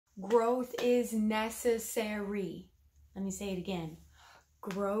Growth is necessary. Let me say it again.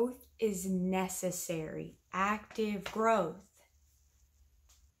 Growth is necessary. Active growth.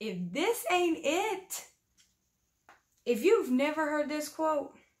 If this ain't it, if you've never heard this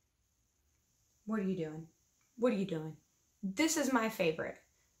quote, what are you doing? What are you doing? This is my favorite.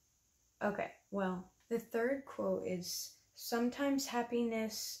 Okay, well, the third quote is, sometimes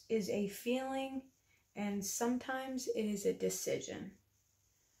happiness is a feeling and sometimes it is a decision.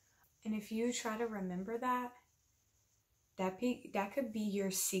 And if you try to remember that, that could be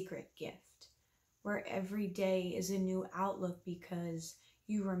your secret gift, where every day is a new outlook because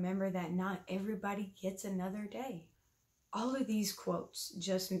you remember that not everybody gets another day. All of these quotes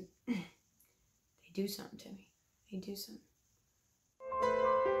just, they do something to me. They do something.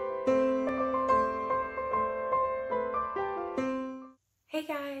 Hey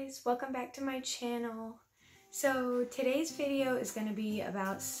guys, welcome back to my channel. So today's video is going to be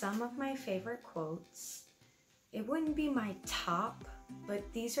about some of my favorite quotes. It wouldn't be my top, but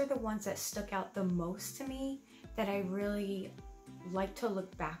these are the ones that stuck out the most to me that I really like to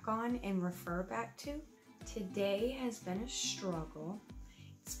look back on and refer back to. Today has been a struggle.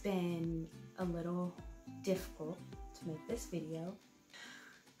 It's been a little difficult to make this video.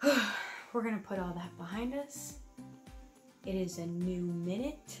 We're gonna put all that behind us. It is a new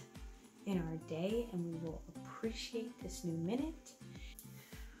minute in our day and we will appreciate this new minute.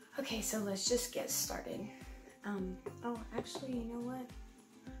 Okay, so let's just get started. Oh, actually, you know what?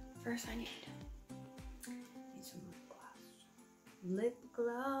 First I need some lip gloss. Lip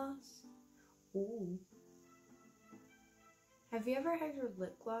gloss. Ooh. Have you ever had your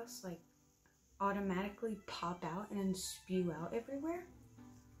lip gloss like automatically pop out and then spew out everywhere?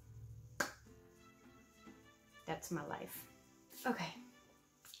 That's my life. Okay,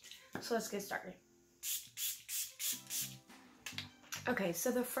 so let's get started. Okay,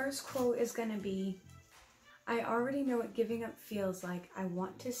 so the first quote is gonna be, I already know what giving up feels like. I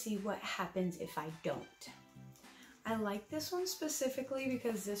want to see what happens if I don't. I like this one specifically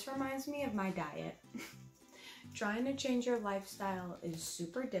because this reminds me of my diet. Trying to change your lifestyle is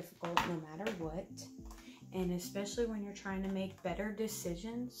super difficult no matter what, and especially when you're trying to make better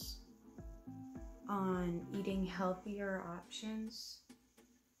decisions on eating healthier options.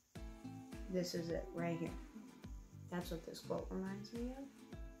 This is it right here. That's what this quote reminds me of.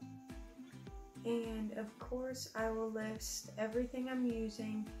 And of course, I will list everything I'm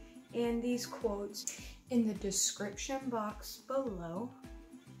using and these quotes in the description box below.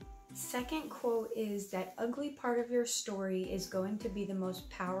 Second quote is that ugly part of your story is going to be the most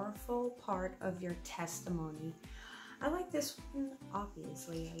powerful part of your testimony. I like this one,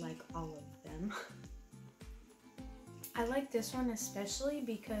 obviously. I like all of them. I like this one especially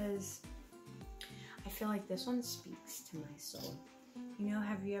because I feel like this one speaks to my soul. You know,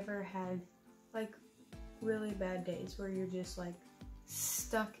 have you ever had like really bad days where you're just like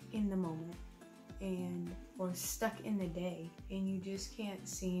stuck in the moment or stuck in the day and you just can't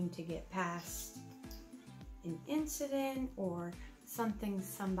seem to get past an incident or something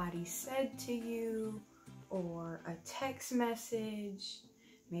somebody said to you or a text message,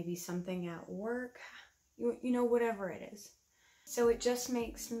 maybe something at work, you know, whatever it is. So it just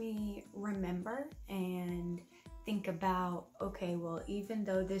makes me remember and think about, okay, well, even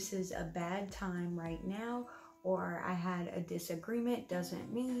though this is a bad time right now, or I had a disagreement,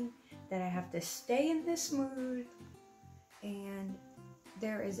 doesn't mean that I have to stay in this mood, and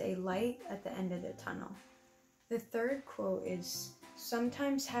there is a light at the end of the tunnel. The third quote is,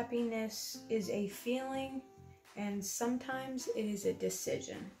 sometimes happiness is a feeling and sometimes it is a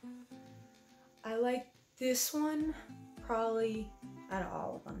decision. I like this one probably out of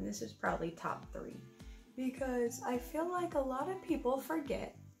all of them. This is probably top 3 because I feel like a lot of people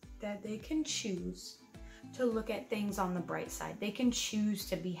forget that they can choose to look at things on the bright side. They can choose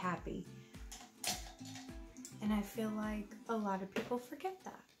to be happy. And I feel like a lot of people forget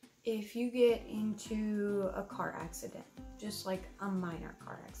that. If you get into a car accident, just like a minor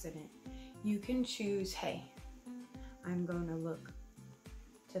car accident, you can choose, hey, I'm going to look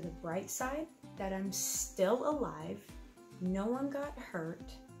to the bright side, that I'm still alive, no one got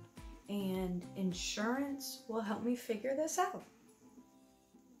hurt, and insurance will help me figure this out.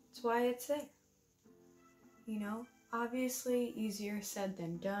 That's why it's there. You know, obviously easier said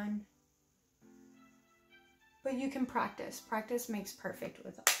than done, but you can practice. Practice makes perfect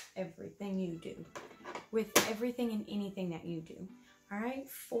with everything you do, with everything and anything that you do. All right,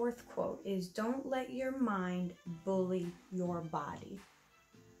 fourth quote is, don't let your mind bully your body.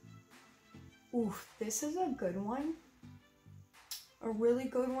 Oof, this is a good one. A really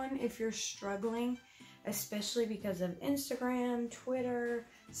good one if you're struggling especially because of Instagram, Twitter,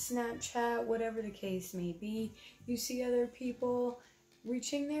 Snapchat, whatever the case may be. You see other people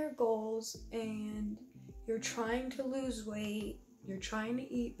reaching their goals and you're trying to lose weight, you're trying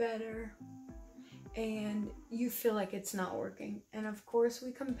to eat better, and you feel like it's not working. And of course,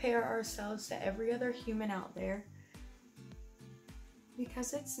 we compare ourselves to every other human out there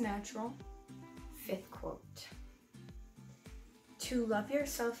because it's natural. Fifth quote. To love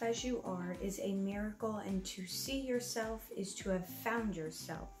yourself as you are is a miracle, and to see yourself is to have found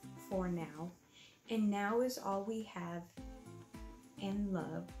yourself for now. And now is all we have, and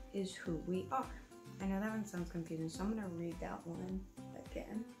love is who we are. I know that one sounds confusing, so I'm going to read that one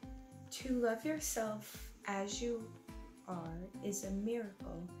again. To love yourself as you are is a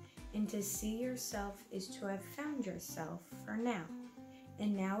miracle, and to see yourself is to have found yourself for now.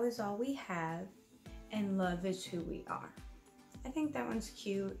 And now is all we have, and love is who we are. I think that one's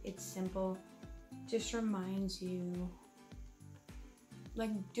cute. It's simple. Just reminds you,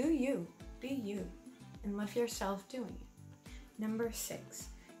 like, do you, be you, and love yourself doing it. Number 6,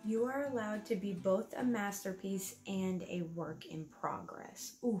 you are allowed to be both a masterpiece and a work in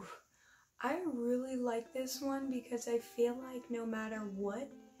progress. Ooh, I really like this one because I feel like no matter what,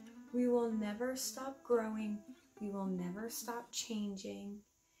 we will never stop growing, we will never stop changing,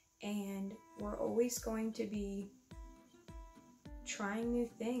 and we're always going to be trying new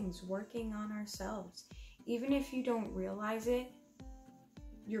things, working on ourselves. Even if you don't realize it,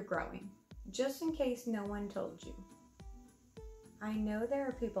 you're growing. Just in case no one told you. I know there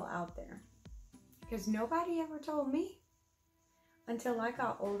are people out there, because nobody ever told me until I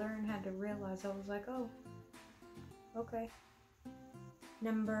got older and had to realize. I was like, oh, okay.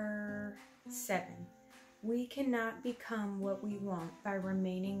 Number 7, we cannot become what we want by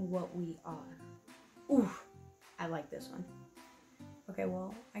remaining what we are. Ooh, I like this one. Okay,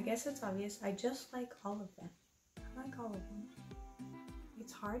 well, I guess it's obvious. I just like all of them. I like all of them.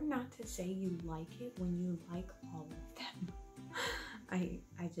 It's hard not to say you like it when you like all of them. I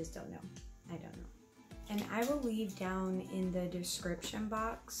just don't know. I don't know. And I will leave down in the description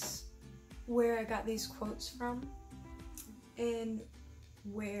box where I got these quotes from and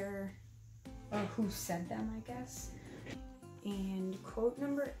where, or who said them, I guess. And quote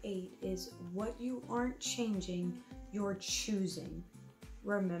number 8 is, what you aren't changing, you're choosing.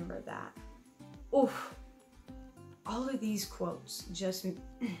 Remember that. Oof. All of these quotes just, they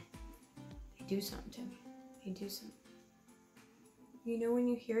do something to me. They do something. You know when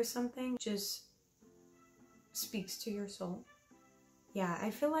you hear something just speaks to your soul? Yeah,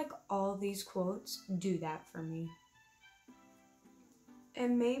 I feel like all these quotes do that for me.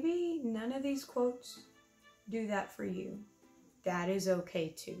 And maybe none of these quotes do that for you. That is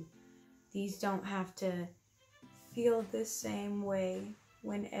okay too. These don't have to feel the same way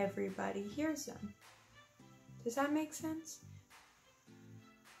when everybody hears them. Does that make sense?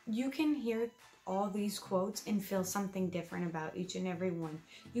 You can hear all these quotes and feel something different about each and every one.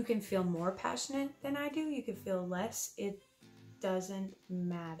 You can feel more passionate than I do. You can feel less. It doesn't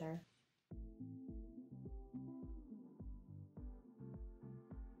matter.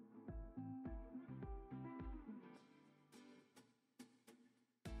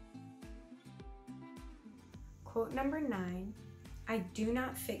 Quote number 9, I do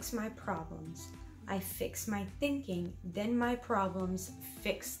not fix my problems. I fix my thinking, then my problems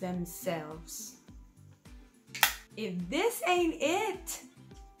fix themselves. If this ain't it,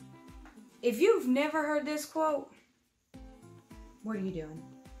 if you've never heard this quote, what are you doing?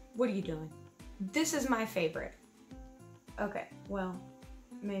 What are you doing? This is my favorite. Okay, well,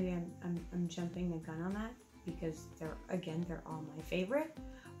 maybe I'm jumping the gun on that because they're all my favorite.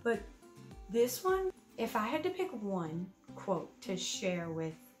 But this one, if I had to pick one quote to share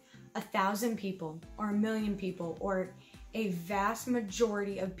with 1,000 people or 1,000,000 people or a vast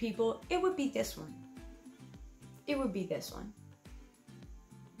majority of people, it would be this one. It would be this one.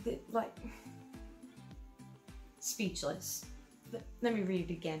 Like, speechless. Let me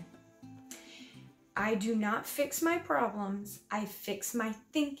read it again. I do not fix my problems. I fix my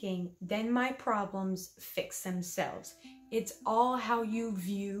thinking. Then my problems fix themselves. It's all how you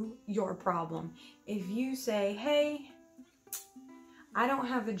view your problem. If you say, hey, I don't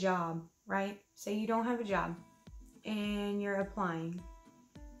have a job, right? Say you don't have a job and you're applying.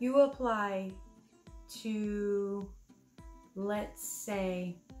 You apply to, let's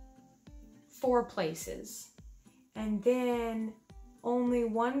say, 4 places. And then only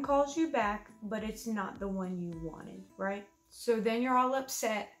one calls you back, but it's not the one you wanted, right? So then you're all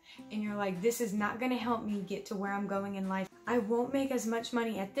upset and you're like, this is not going to help me get to where I'm going in life. I won't make as much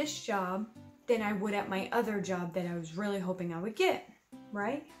money at this job than I would at my other job that I was really hoping I would get,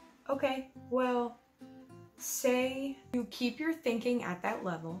 right? Okay, well, Say you keep your thinking at that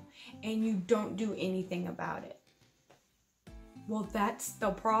level and you don't do anything about it. Well, that's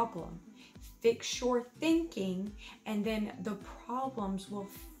the problem. Fix your thinking and then the problems will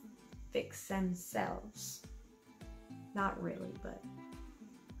fix themselves. Not really, but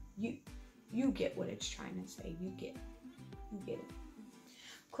you get what it's trying to say. You get it.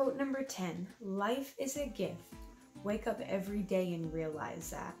 Quote number 10, life is a gift. Wake up every day and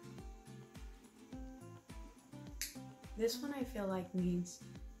realize that. This one I feel like needs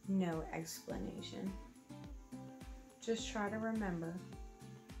no explanation. Just try to remember.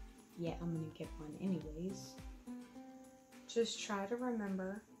 Yeah, I'm gonna get one anyways. Just try to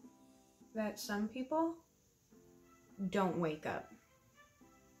remember that some people don't wake up.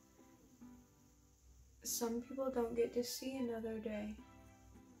 Some people don't get to see another day.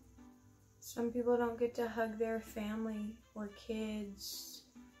 Some people don't get to hug their family or kids,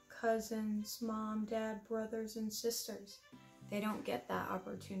 cousins, mom, dad, brothers, and sisters. They don't get that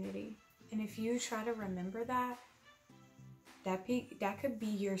opportunity. And if you try to remember that could be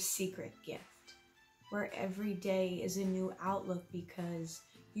your secret gift, where every day is a new outlook because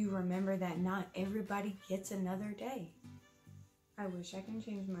you remember that not everybody gets another day. I wish I can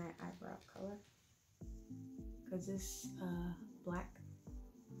change my eyebrow color because this black,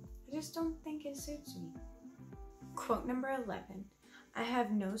 I just don't think it suits me. Quote number 11, I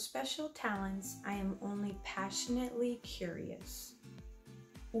have no special talents. I am only passionately curious.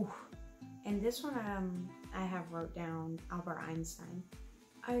 Ooh. And this one I have wrote down Albert Einstein.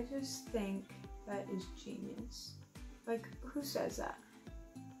 I just think that is genius. Like, who says that?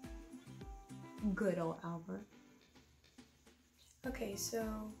 Good old Albert. Okay, so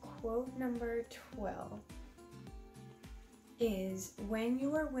quote number 12 is, when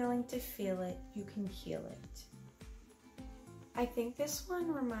you are willing to feel it, you can heal it. I think this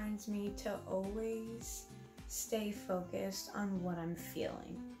one reminds me to always stay focused on what I'm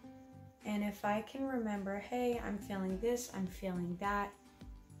feeling. And if I can remember, hey, I'm feeling this, I'm feeling that,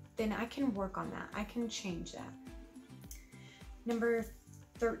 then I can work on that. I can change that. Number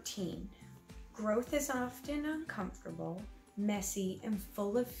 13, growth is often uncomfortable, messy, and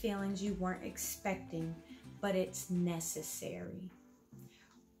full of feelings you weren't expecting, but it's necessary.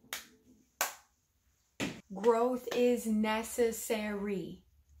 Growth is necessary.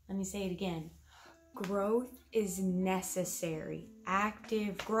 Let me say it again. Growth is necessary.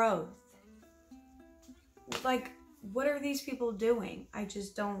 Active growth. Like, what are these people doing? I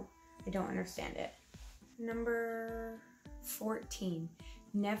don't understand it. Number 14.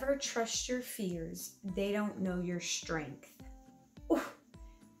 Never trust your fears. They don't know your strength. Ooh.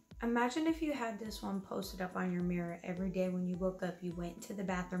 Imagine if you had this one posted up on your mirror every day when you woke up, you went to the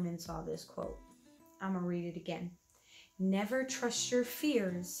bathroom and saw this quote. I'm gonna read it again. Never trust your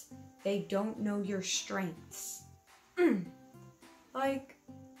fears. They don't know your strengths. Like,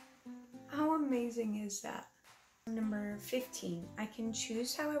 how amazing is that? Number 15, I can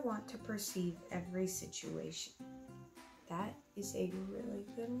choose how I want to perceive every situation. That is a really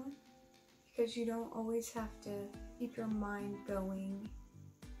good one because you don't always have to keep your mind going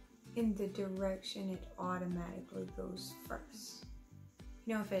in the direction it automatically goes first.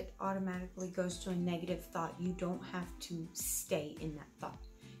 You know, if it automatically goes to a negative thought, you don't have to stay in that thought.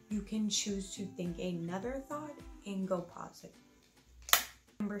 You can choose to think another thought and go positive.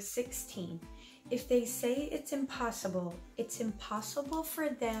 Number 16, if they say it's impossible for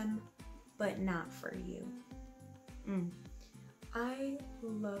them, but not for you. I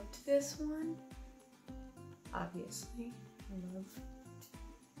loved this one. Obviously, I love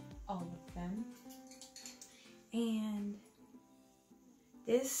all of them. And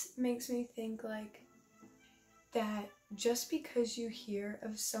this makes me think like that just because you hear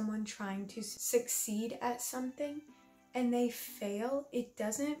of someone trying to succeed at something and they fail, it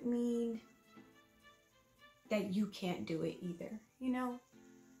doesn't mean that you can't do it either. You know,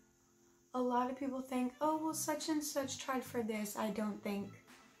 a lot of people think, oh, well, such and such tried for this. I don't think,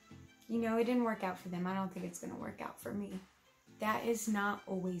 you know, it didn't work out for them. I don't think it's going to work out for me. That is not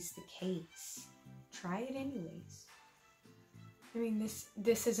always the case. Try it anyways. I mean,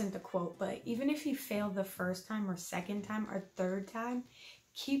 this isn't the quote, but even if you fail the first time or second time or third time,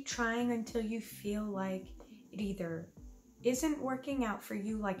 keep trying until you feel like it either isn't working out for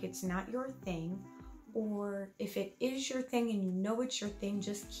you, like it's not your thing, or if it is your thing and you know it's your thing,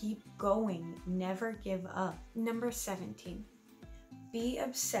 just keep going. Never give up. Number 17, be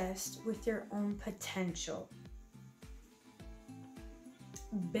obsessed with your own potential.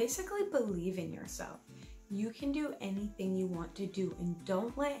 Basically, believe in yourself. You can do anything you want to do, and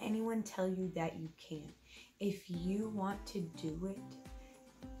don't let anyone tell you that you can't. If you want to do it,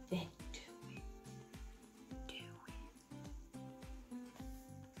 then do it.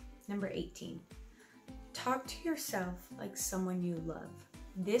 Number 18, talk to yourself like someone you love.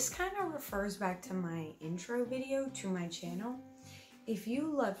 This kind of refers back to my intro video to my channel. If you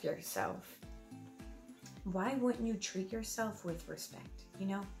love yourself, why wouldn't you treat yourself with respect? You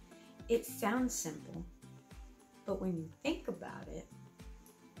know, it sounds simple, but when you think about it,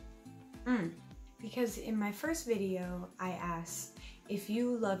 because in my first video, I asked, if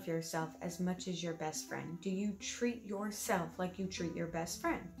you love yourself as much as your best friend, do you treat yourself like you treat your best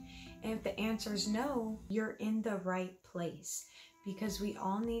friend? And if the answer is no, you're in the right place, because we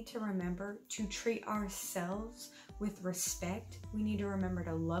all need to remember to treat ourselves with respect. We need to remember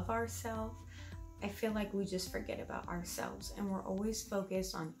to love ourselves. I feel like we just forget about ourselves and we're always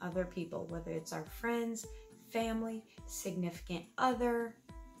focused on other people, whether it's our friends, family, significant other.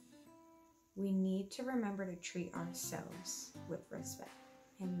 We need to remember to treat ourselves with respect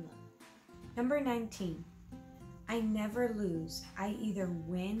and love. Number 19, I never lose. I either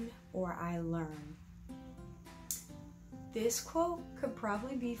win or I learn. This quote could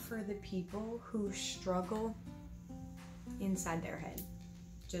probably be for the people who struggle inside their head,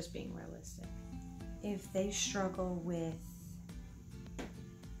 just being realistic. If they struggle with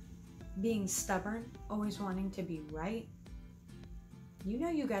being stubborn, always wanting to be right, you know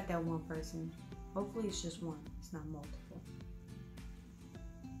you got that one person. Hopefully it's just one, it's not multiple.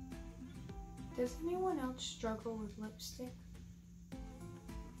 Does anyone else struggle with lipstick?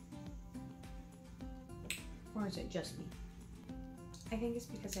 Or is it just me? I think it's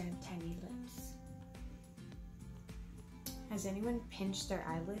because I have tiny lips. Has anyone pinched their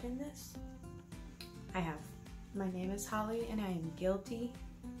eyelid in this? I have. My name is Holly and I am guilty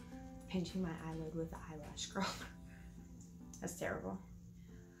pinching my eyelid with the eyelash curler. That's terrible.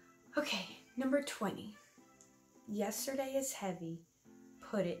 Okay, number 20. Yesterday is heavy,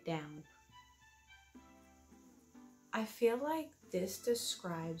 put it down. I feel like this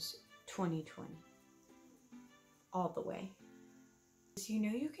describes 2020 all the way. You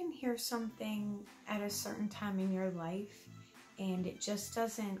know, you can hear something at a certain time in your life and it just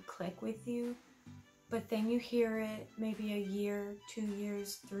doesn't click with you, but then you hear it maybe a year, 2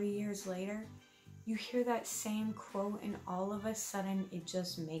 years, 3 years later. You hear that same quote and all of a sudden it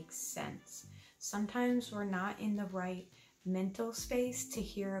just makes sense. Sometimes we're not in the right mental space to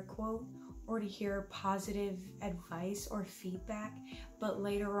hear a quote or to hear positive advice or feedback, but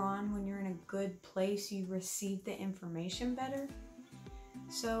later on when you're in a good place, you receive the information better.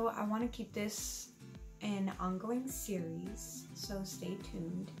 So I want to keep this an ongoing series, so stay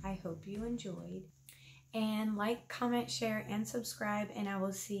tuned. I hope you enjoyed. And like, comment, share, and subscribe, and I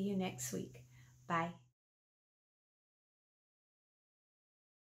will see you next week. Bye.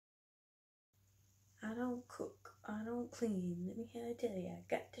 I don't cook, I don't clean. Let me tell you, I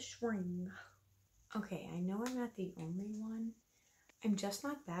got to swing. Okay, I know I'm not the only one. I'm just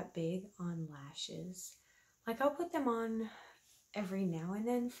not that big on lashes. Like, I'll put them on every now and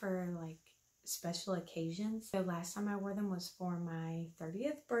then for like special occasions. The last time I wore them was for my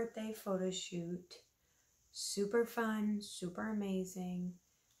 30th birthday photo shoot. Super fun, super amazing.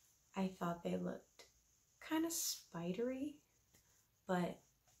 I thought they looked kind of spidery, but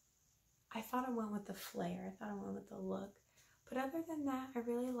I thought I went with the flair. I thought I went with the look. But other than that, I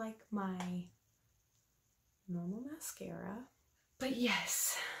really like my normal mascara. But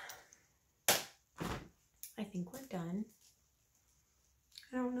yes, I think we're done.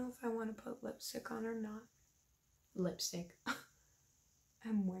 I don't know if I want to put lipstick on or not. Lipstick.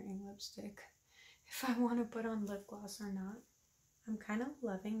 I'm wearing lipstick. If I want to put on lip gloss or not. I'm kind of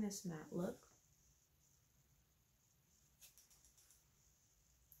loving this matte look.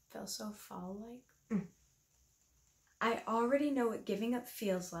 Feels so fall-like. I already know what giving up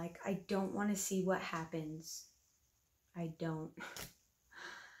feels like. I don't want to see what happens. I don't.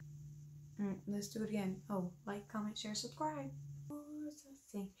 Let's do it again. Oh, like, comment, share, subscribe.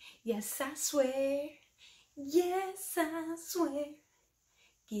 Yes, I swear. Yes, I swear.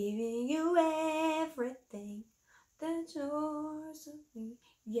 Giving you everything that's yours of me.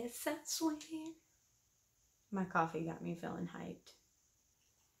 Yes, I swear. My coffee got me feeling hyped.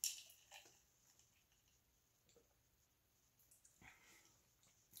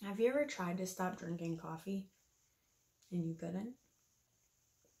 Have you ever tried to stop drinking coffee and you couldn't?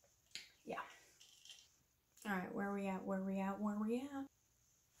 Yeah. All right, where we at? Where we at? Where we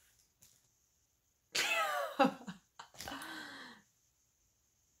at?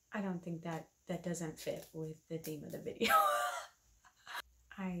 I don't think that doesn't fit with the theme of the video.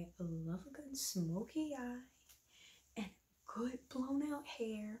 I love a good smoky eye and good blown out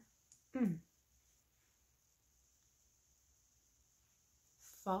hair.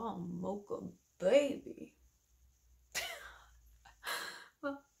 Fall mocha baby.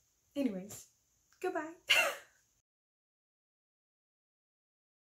 Well, Anyways, goodbye.